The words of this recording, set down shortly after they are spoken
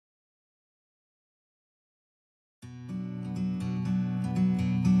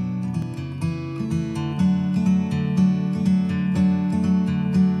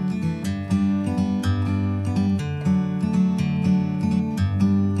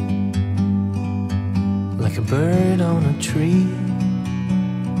like a bird on a tree.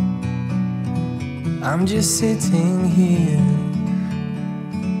 I'm just sitting here,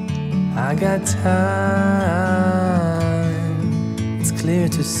 I got time, it's clear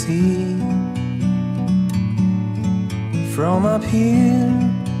to see. From up here,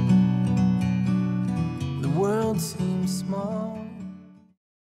 the world seems small.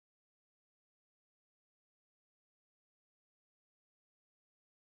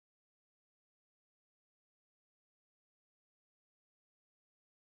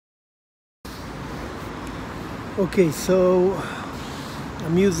 Okay, so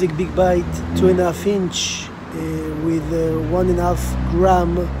I'm using BigBite 2.5 inch with 1.5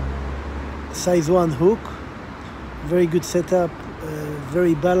 gram size 1 hook. Very good setup,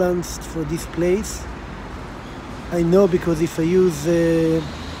 very balanced for this place. I know because if I use a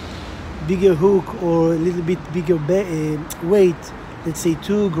bigger hook or a little bit bigger weight, let's say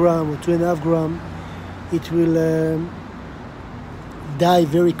 2 gram or 2.5 gram, it will die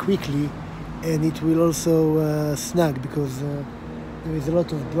very quickly. And it will also snag because there is a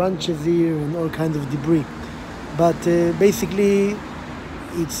lot of branches here and all kinds of debris. But basically,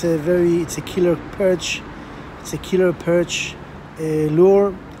 it's a killer perch. It's a killer perch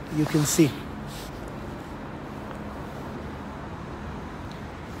lure. You can see.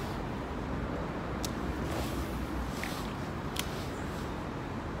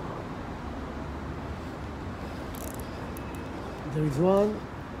 There is one.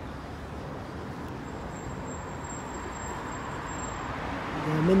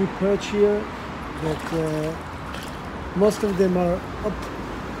 There are many perch here, but most of them are up,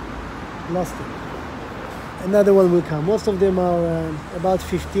 lost it. Another one will come. Most of them are about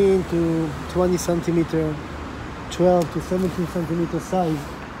 15 to 20 centimeter, 12 to 17 centimeter size.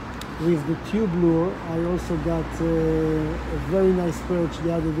 With the tube lure, I also got a very nice perch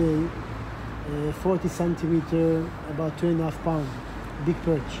the other day, 40 centimeter, about 2.5 pounds, big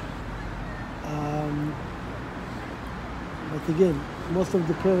perch. But again, most of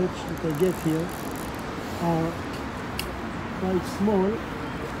the perch that I get here are quite small,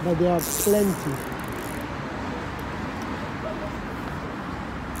 but they are plenty.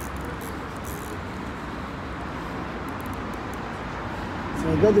 So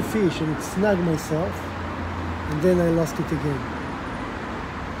I got the fish and it snagged myself, and then I lost it again.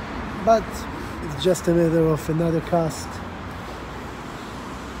 But it's just a matter of another cast.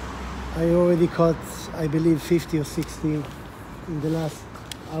 I already caught, I believe, 50 or 60 in the last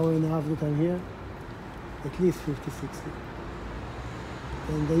hour and a half that I'm here, at least 50, 60.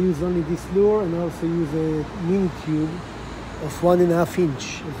 And I use only this lure, and I also use a mini tube of 1.5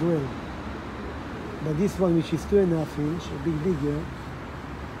 inch as well. But this one, which is 2.5 inch, a bit bigger,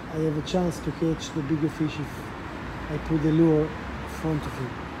 I have a chance to catch the bigger fish if I put the lure in front of him.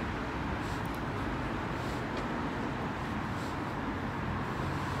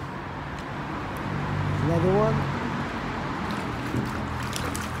 Another one.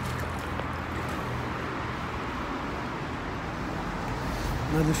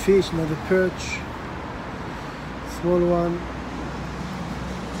 Another fish, another perch, small one.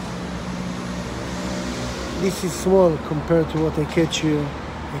 This is small compared to what I catch here.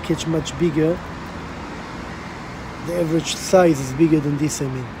 I catch much bigger. The average size is bigger than this, I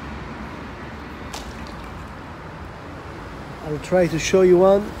mean. I'll try to show you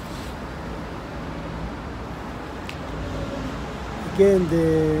one. Again,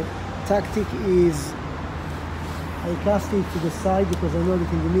 the tactic is I cast it to the side because I know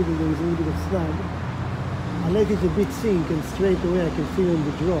that in the middle there is a little bit of snag. I let it a bit sink, and straight away I can feel on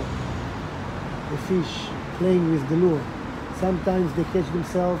the draw the fish playing with the lure. Sometimes they catch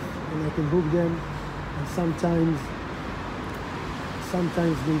themselves and I can hook them, and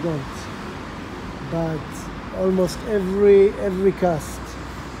sometimes they don't. But almost every cast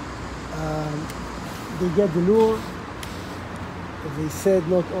they get the lure. As I said,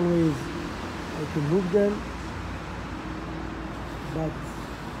 not always I can hook them, but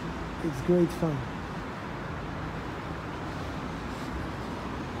it's great fun.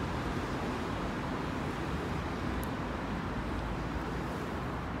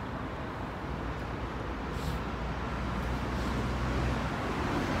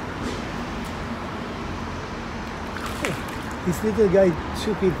 This little guy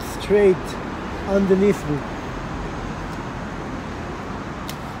took it straight underneath me.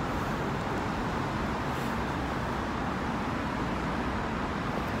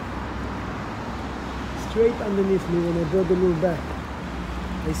 Straight underneath me when I brought the lure back.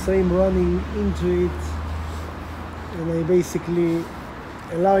 I saw him running into it, and I basically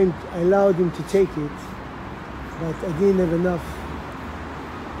allowed him to take it, but I didn't have enough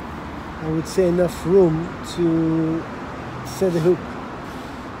I would say, enough room to set the hook.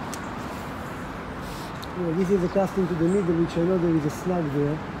 Well, this is a casting to the middle, which I know there is a snag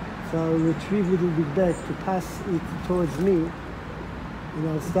there. So I'll retrieve a little bit back to pass it towards me. And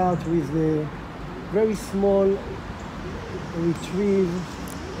I'll start with the very small retrieve,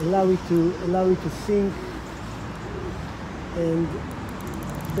 allow it to sink, and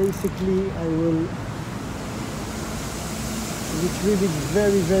basically I will retrieve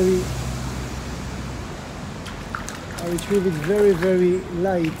it very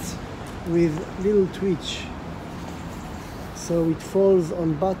light with little twitch, so it falls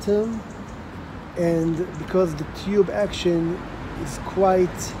on bottom, and because the tube action is quite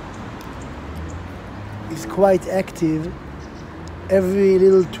active, every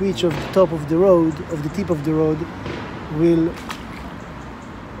little twitch of the top of the rod, of the tip of the rod, will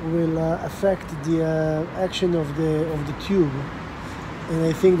affect the action of the tube. And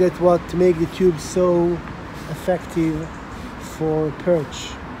I think that's what makes the tube so effective for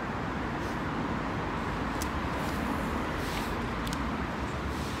perch.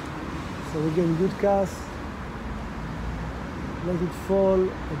 So again, good cast. Let it fall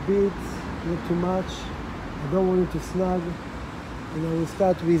a bit, not too much. I don't want it to snag. And I will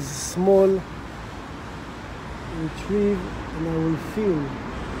start with small retrieve, and I will feel.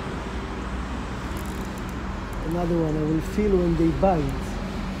 Another one, I will feel when they bite.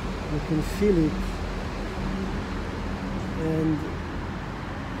 You can feel it. And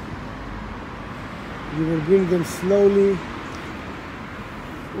you will bring them slowly.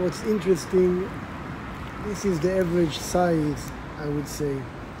 What's interesting, this is the average size, I would say.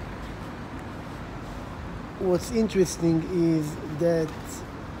 What's interesting is that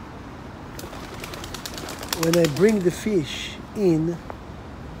when I bring the fish in,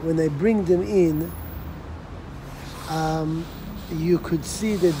 you could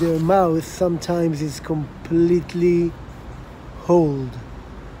see that their mouth sometimes is completely hold,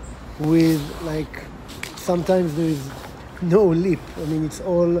 with like, sometimes there is no lip. I mean, it's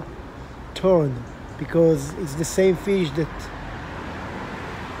all torn, because it's the same fish that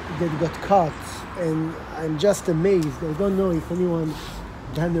got caught. And I'm just amazed. I don't know if anyone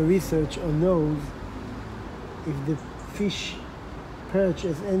done the research or knows if the fish perch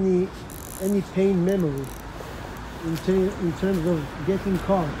has any pain memory in terms of getting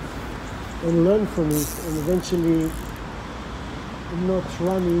caught, and learn from it, and eventually not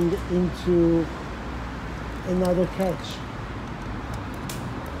running into another catch.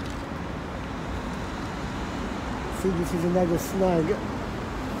 See, this is another snag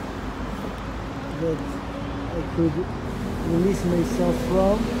that I could release myself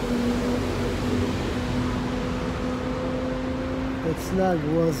from. That snag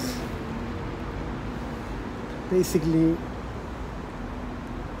was basically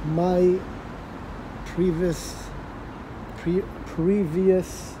my previous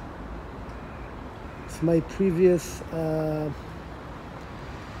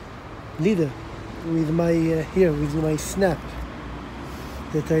leader with my with my snap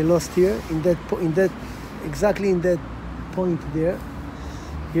that I lost here exactly in that point there.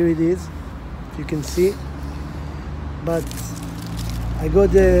 Here it is, if you can see. But I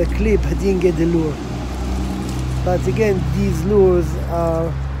got the clip, I didn't get the lure. But again, these lures are,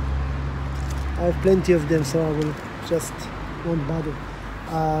 I have plenty of them, so I will just won't bother.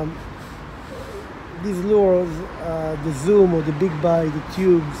 These lures, the Zoom or the BigBite, the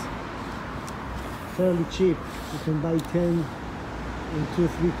tubes, fairly cheap. You can buy 10 in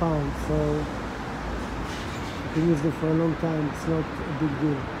 2-3 pounds, so you can use them for a long time. It's not a big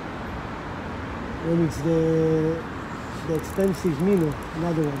deal. When it's the expensive minnow,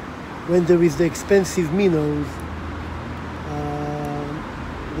 another one. When there is the expensive minnows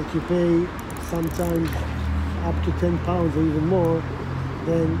that you pay sometimes up to 10 pounds or even more,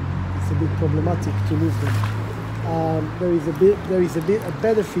 then it's a bit problematic to lose them. There is a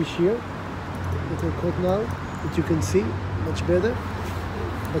better fish here that I caught now, that you can see much better,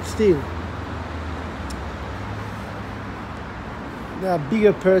 but still there are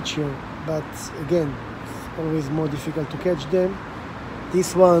bigger perch here, but again, it's always more difficult to catch them.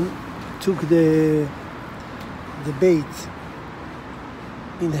 This one took the bait,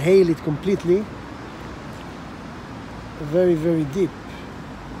 inhaled it completely, very, very deep.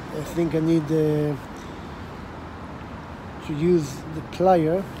 I think I need to use the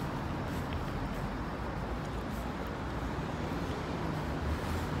plier.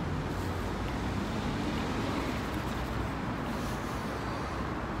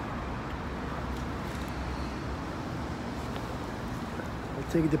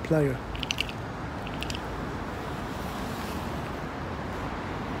 I'll take the plier.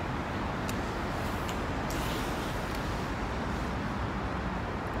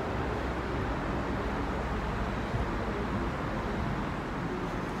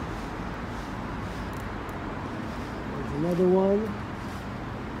 Another one.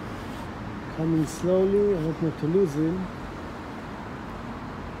 Coming slowly, I hope not to lose him.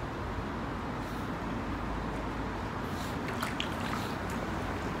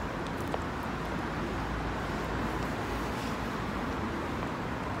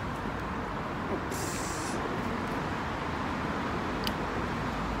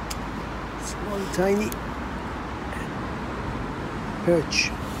 Small, tiny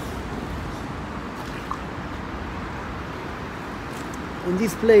perch. In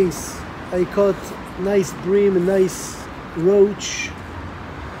this place I caught nice bream, a nice roach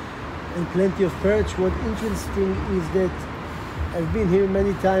and plenty of perch. What's interesting is that I've been here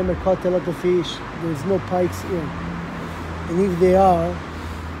many times, I caught a lot of fish, there's no pikes here. And if they are,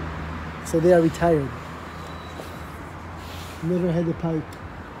 so they are retired. Never had a pike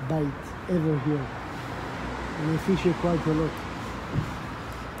bite ever here. And I fish here quite a lot.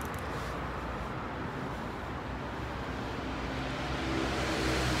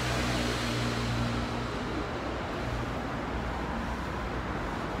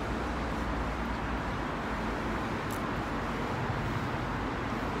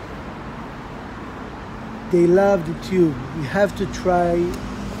 They love the tube. You have to try.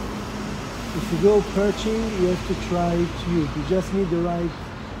 If you go perching, you have to try tube. You just need the right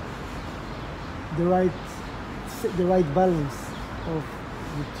balance of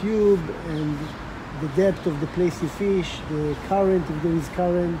the tube and the depth of the place you fish, the current if there is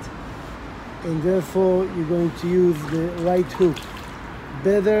current, and therefore you're going to use the right hook.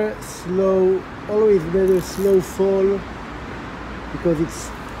 Better slow, always better slow fall, because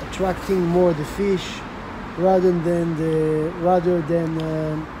it's attracting more the fish rather than the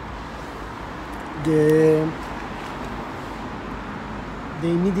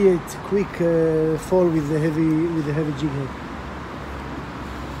immediate quick fall with the heavy jig head.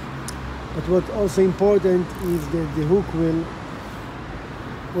 But what also important is that the hook will,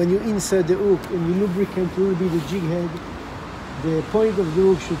 when you insert the hook and you lubricant will be the jig head, the point of the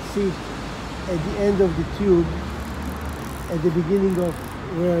hook should sit at the end of the tube, at the beginning of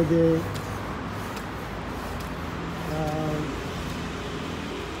where the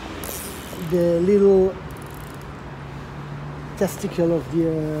little testicle of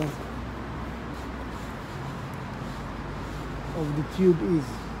the tube is.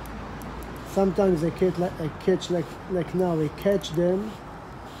 Sometimes I catch like now, I catch them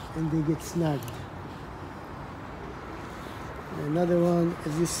and they get snagged. Another one,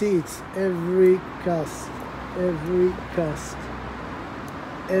 as you see, it's every cast.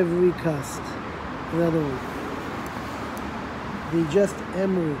 Another one. They just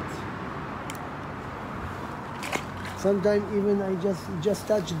hammer it. Sometimes even I just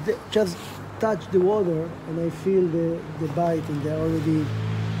touch the water and I feel the bite, and they're already.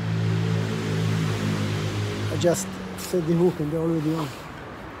 I just set the hook and they're already on.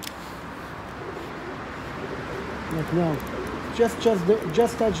 Like now, just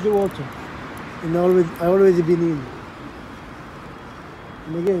touch the water, and I already been in.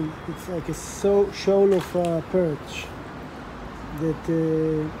 And again, it's like a shoal of perch that.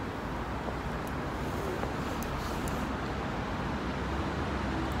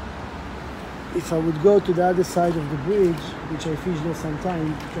 If I would go to the other side of the bridge, which I fish there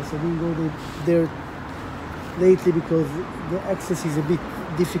sometimes, because I didn't go there lately because the access is a bit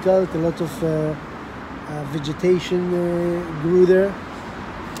difficult, a lot of vegetation grew there,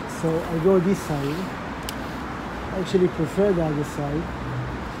 so I go this side. I actually prefer the other side,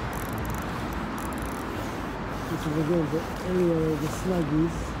 which is again the area where the snag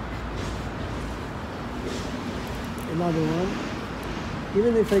is. Another one.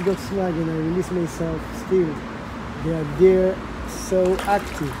 Even if I got snag and I release myself, still they are there, so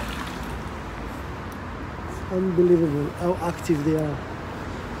active. It's unbelievable how active they are.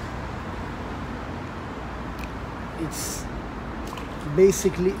 It's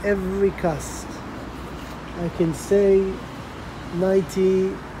basically every cast. I can say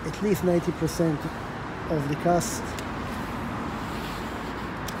at least 90% of the cast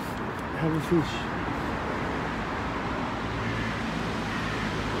have a fish.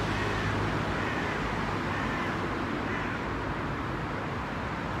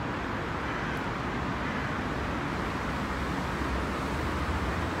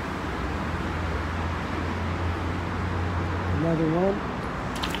 Another one.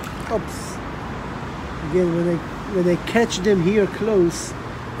 Oops. Again, when I catch them here close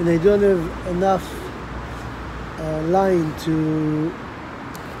and I don't have enough line to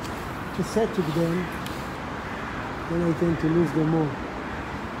set to them, then I tend to lose them more.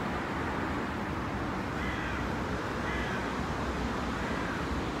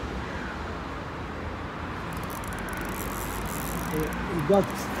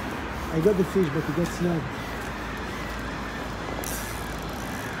 I got the fish, but he got snagged.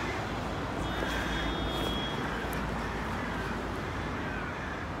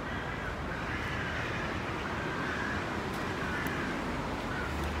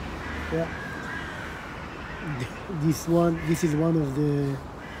 Yeah. This is one of the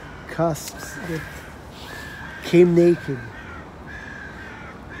casts that came naked.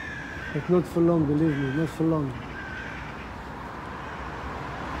 But not for long, believe me, not for long.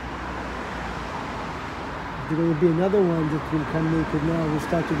 There's going to be another one that will come naked now. We'll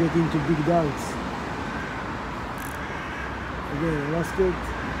start to get into big doubts. Again, I lost it.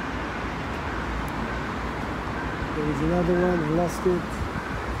 There is another one, I lost it.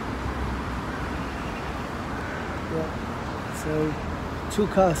 Yeah, so 2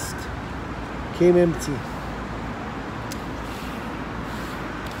 casts came empty.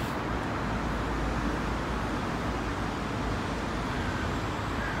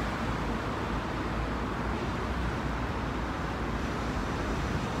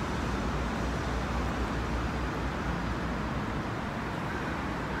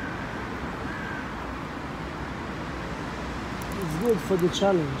 It's good for the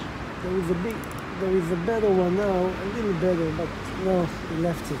challenge. There is a better one now, a little better, but no, he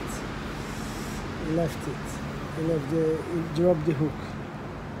left it. He dropped the hook.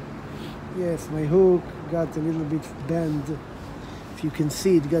 Yes, my hook got a little bit bent. If you can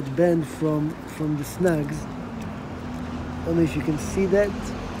see, it got bent from the snags. I don't know if you can see that.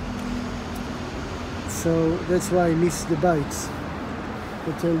 So that's why I missed the bites.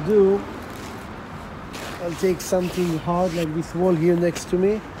 What I'll do, I'll take something hard like this wall here next to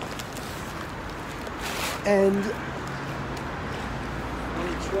me, and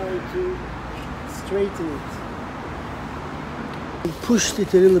I'll try to straighten it. I pushed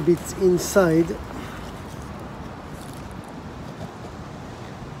it a little bit inside.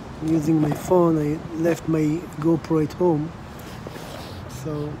 I'm using my phone. I left my GoPro at home,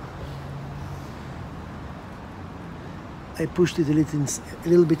 so I pushed it a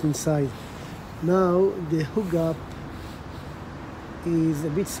little bit inside. Now the hook up is a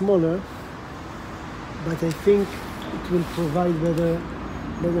bit smaller, but I think it will provide better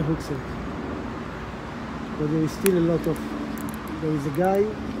hook set. But there is still a lot of, there is a guy,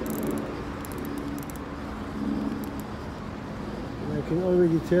 and I can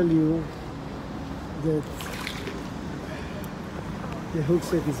already tell you that the hook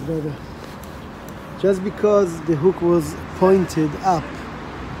set is better. Just because the hook was pointed up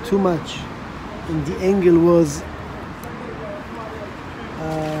too much and the angle was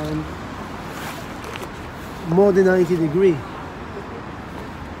more than 90 degrees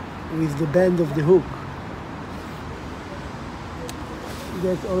with the bend of the hook,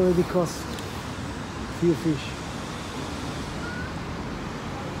 that already cost few fish.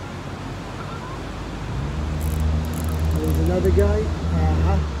 There's another guy.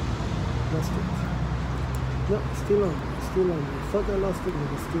 Lost it. No, still on. I thought I lost it,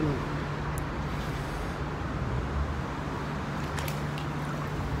 but it's still on.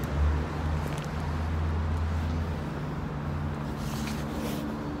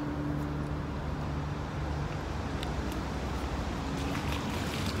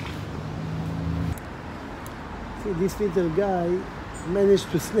 See, this little guy managed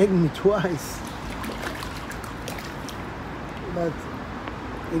to snag me twice. But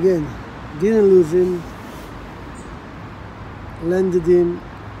again, didn't lose him, landed him,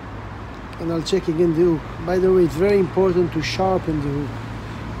 and I'll check again the hook. By the way, it's very important to sharpen the hook.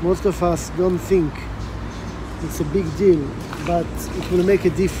 Most of us don't think it's a big deal, but it will make a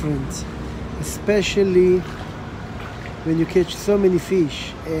difference, especially when you catch so many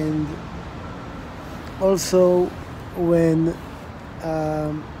fish, and also when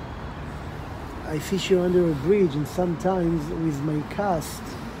I fish here under a bridge, and sometimes with my cast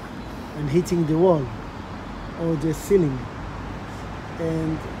I'm hitting the wall or the ceiling,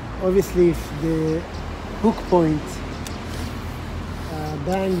 and obviously if the hook point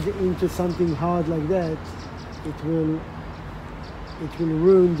banged into something hard like that, it will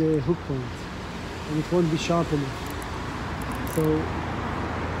ruin the hook point and it won't be sharp enough. So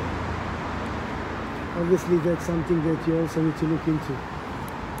obviously that's something that you also need to look into.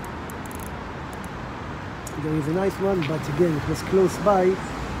 There is a nice one, but again it was close by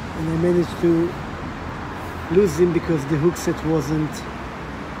and I managed to lose him because the hook set wasn't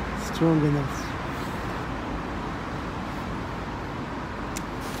strong enough.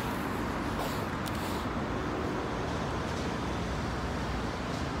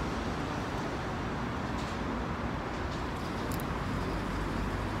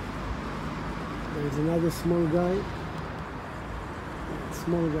 There is another small guy.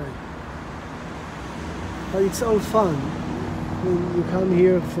 small guy. But it's all fun. When you come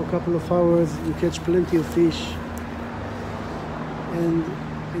here for a couple of hours, you catch plenty of fish, and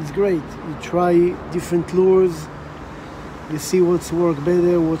it's great. You try different lures, you see what's work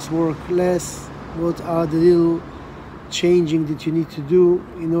better, what's work less, what are the little changing that you need to do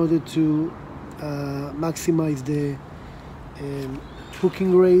in order to maximize the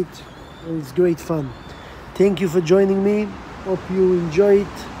hooking rate. It's great fun. Thank you for joining me. Hope you enjoy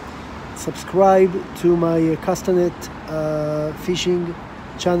it. Subscribe to my Castanet fishing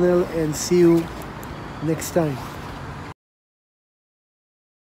channel, and see you next time.